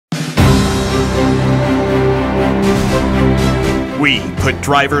We put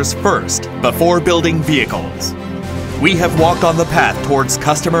drivers first before building vehicles. We have walked on the path towards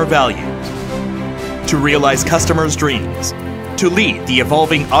customer values, to realize customers' dreams, to lead the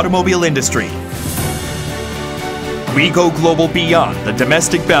evolving automobile industry. We go global beyond the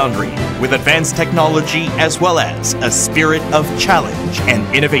domestic boundary with advanced technology as well as a spirit of challenge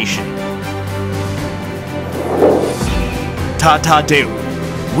and innovation. Tata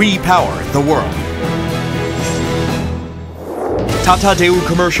Daewoo, we power the world. Tata Daewoo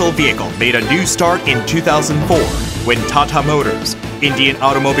Commercial Vehicle made a new start in 2004 when Tata Motors, Indian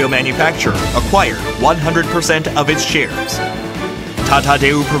automobile manufacturer, acquired 100% of its shares. Tata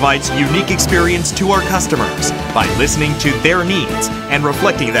Daewoo provides unique experience to our customers by listening to their needs and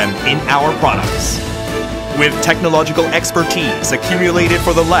reflecting them in our products. With technological expertise accumulated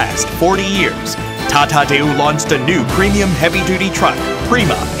for the last 40 years, Tata Daewoo launched a new premium heavy-duty truck,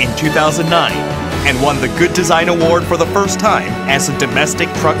 Prima, in 2009 and won the Good Design Award for the first time as a domestic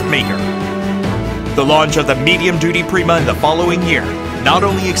truck maker. The launch of the medium-duty Prima in the following year not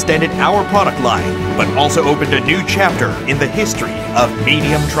only extended our product line, but also opened a new chapter in the history of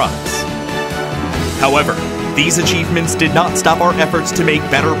medium trucks. However, these achievements did not stop our efforts to make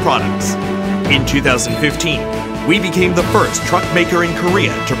better products. In 2015, we became the first truck maker in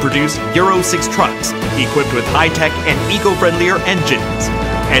Korea to produce Euro 6 trucks equipped with high-tech and eco-friendlier engines.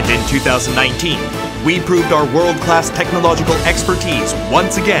 And in 2019, we proved our world-class technological expertise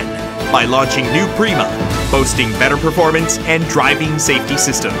once again by launching new Prima, boasting better performance and driving safety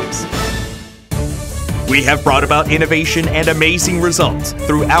systems. We have brought about innovation and amazing results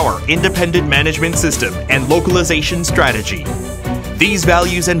through our independent management system and localization strategy. These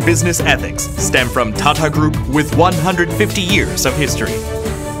values and business ethics stem from Tata Group with 150 years of history.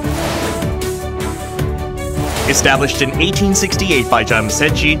 Established in 1868 by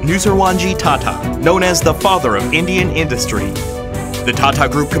Jamsetji Nusarwanji Tata, known as the father of Indian industry, the Tata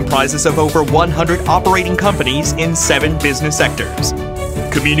Group comprises of over 100 operating companies in 7 business sectors: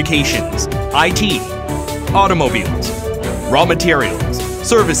 communications, IT, automobiles, raw materials,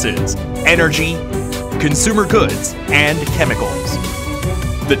 services, energy, consumer goods, and chemicals.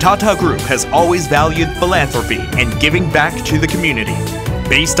 The Tata Group has always valued philanthropy and giving back to the community.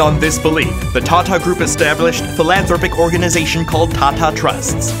 Based on this belief, the Tata Group established a philanthropic organization called Tata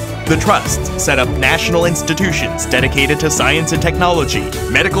Trusts. The trusts set up national institutions dedicated to science and technology,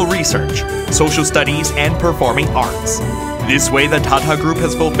 medical research, social studies, and performing arts. This way, the Tata Group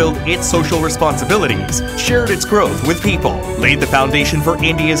has fulfilled its social responsibilities, shared its growth with people, laid the foundation for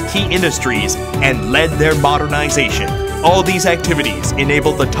India's key industries, and led their modernization. All these activities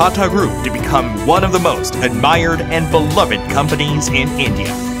enabled the Tata Group to become one of the most admired and beloved companies in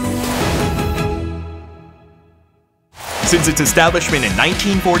India. Since its establishment in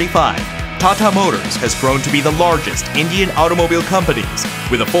 1945, Tata Motors has grown to be the largest Indian automobile companies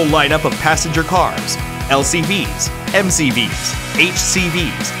with a full lineup of passenger cars, LCVs, MCVs,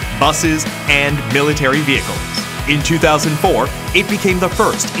 HCVs, buses, and military vehicles. In 2004, it became the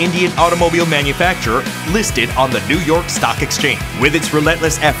first Indian automobile manufacturer listed on the New York Stock Exchange. With its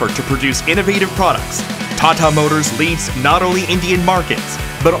relentless effort to produce innovative products, Tata Motors leads not only Indian markets,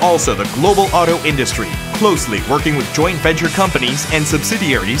 but also the global auto industry, closely working with joint venture companies and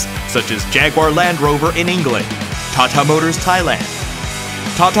subsidiaries such as Jaguar Land Rover in England, Tata Motors Thailand,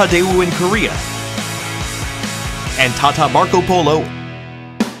 Tata Daewoo in Korea, and Tata Marco Polo.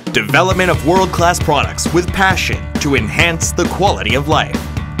 Development of world-class products with passion to enhance the quality of life.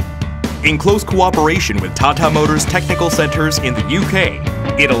 In close cooperation with Tata Motors technical centers in the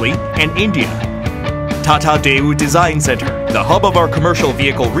UK, Italy, and India, Tata Daewoo Design Center, the hub of our commercial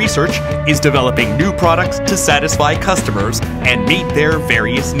vehicle research, is developing new products to satisfy customers and meet their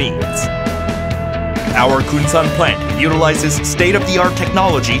various needs. Our Kunsan plant utilizes state-of-the-art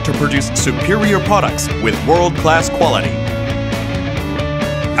technology to produce superior products with world-class quality.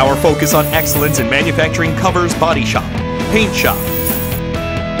 Our focus on excellence in manufacturing covers body shop, paint shop,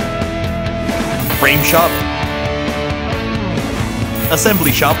 frame shop,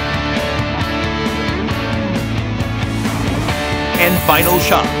 assembly shop, and final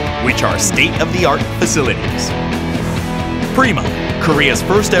shop, which are state-of-the-art facilities. Prima, Korea's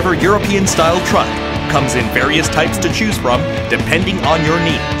first ever European-style truck, comes in various types to choose from depending on your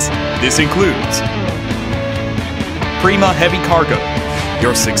needs. This includes Prima Heavy Cargo,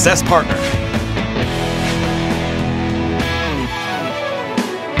 your success partner.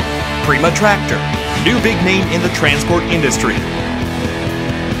 Prima Tractor, new big name in the transport industry.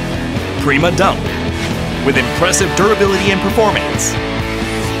 Prima Dump, with impressive durability and performance.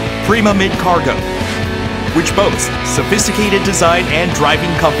 Prima Mid Cargo, which boasts sophisticated design and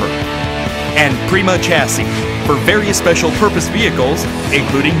driving comfort. And Prima Chassis, for various special purpose vehicles,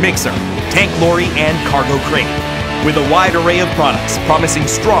 including mixer, tank lorry, and cargo crane. With a wide array of products promising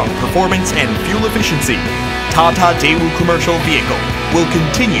strong performance and fuel efficiency, Tata Daewoo Commercial Vehicle will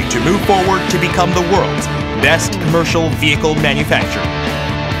continue to move forward to become the world's best commercial vehicle manufacturer.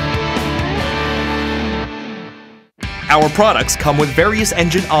 Our products come with various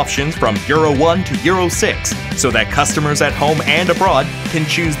engine options from Euro 1 to Euro 6, so that customers at home and abroad can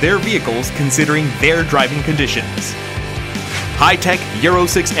choose their vehicles considering their driving conditions. High-tech Euro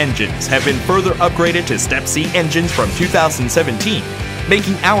 6 engines have been further upgraded to Step C engines from 2017,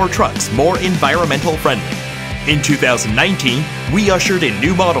 making our trucks more environmental friendly. In 2019, we ushered in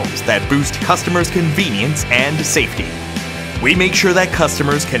new models that boost customers' convenience and safety. We make sure that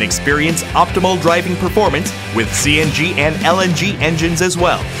customers can experience optimal driving performance with CNG and LNG engines as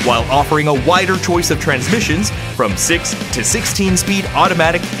well, while offering a wider choice of transmissions from 6 to 16-speed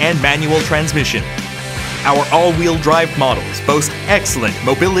automatic and manual transmission. Our all-wheel drive models boast excellent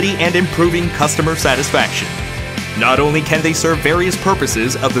mobility and improving customer satisfaction. Not only can they serve various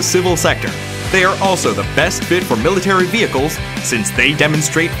purposes of the civil sector, they are also the best fit for military vehicles since they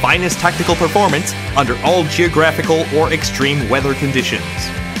demonstrate finest tactical performance under all geographical or extreme weather conditions.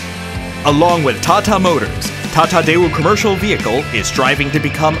 Along with Tata Motors, Tata Daewoo Commercial Vehicle is striving to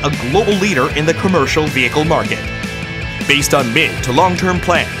become a global leader in the commercial vehicle market. Based on mid to long-term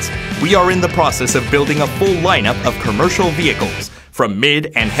plans, we are in the process of building a full lineup of commercial vehicles, from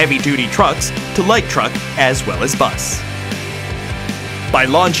mid and heavy-duty trucks to light truck as well as bus. By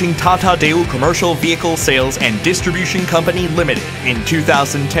launching Tata Daewoo Commercial Vehicle Sales and Distribution Company Limited in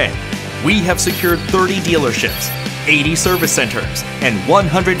 2010, we have secured 30 dealerships, 80 service centers, and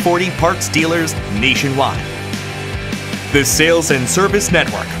 140 parts dealers nationwide. This sales and service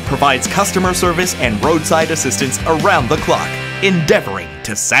network provides customer service and roadside assistance around the clock, endeavoring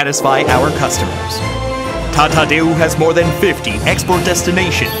to satisfy our customers. Tata Daewoo has more than 50 export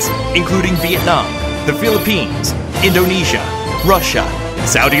destinations, including Vietnam, the Philippines, Indonesia, Russia,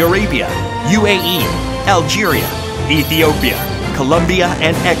 Saudi Arabia, UAE, Algeria, Ethiopia, Colombia,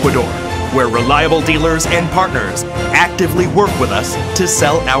 and Ecuador, where reliable dealers and partners actively work with us to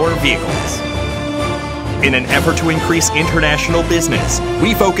sell our vehicles. In an effort to increase international business,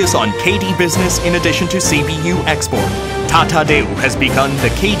 we focus on KD business in addition to CBU export. Tata Daewoo has begun the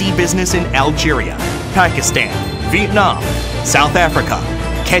KD business in Algeria, Pakistan, Vietnam, South Africa,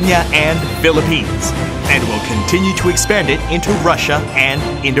 Kenya, and Philippines, and will continue to expand it into Russia and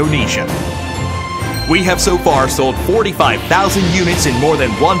Indonesia. We have so far sold 45,000 units in more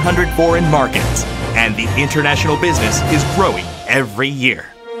than 100 foreign markets, and the international business is growing every year.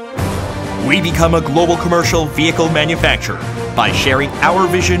 We become a global commercial vehicle manufacturer by sharing our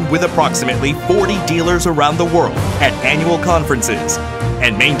vision with approximately 40 dealers around the world at annual conferences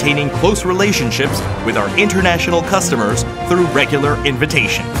and maintaining close relationships with our international customers through regular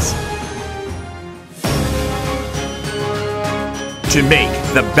invitations. To make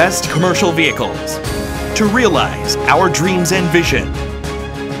the best commercial vehicles, to realize our dreams and vision,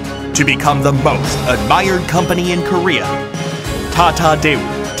 to become the most admired company in Korea, Tata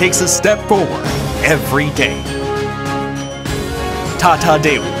Daewoo takes a step forward every day. Tata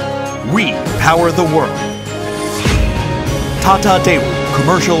Daewoo, we power the world. Tata Daewoo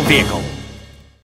Commercial Vehicle.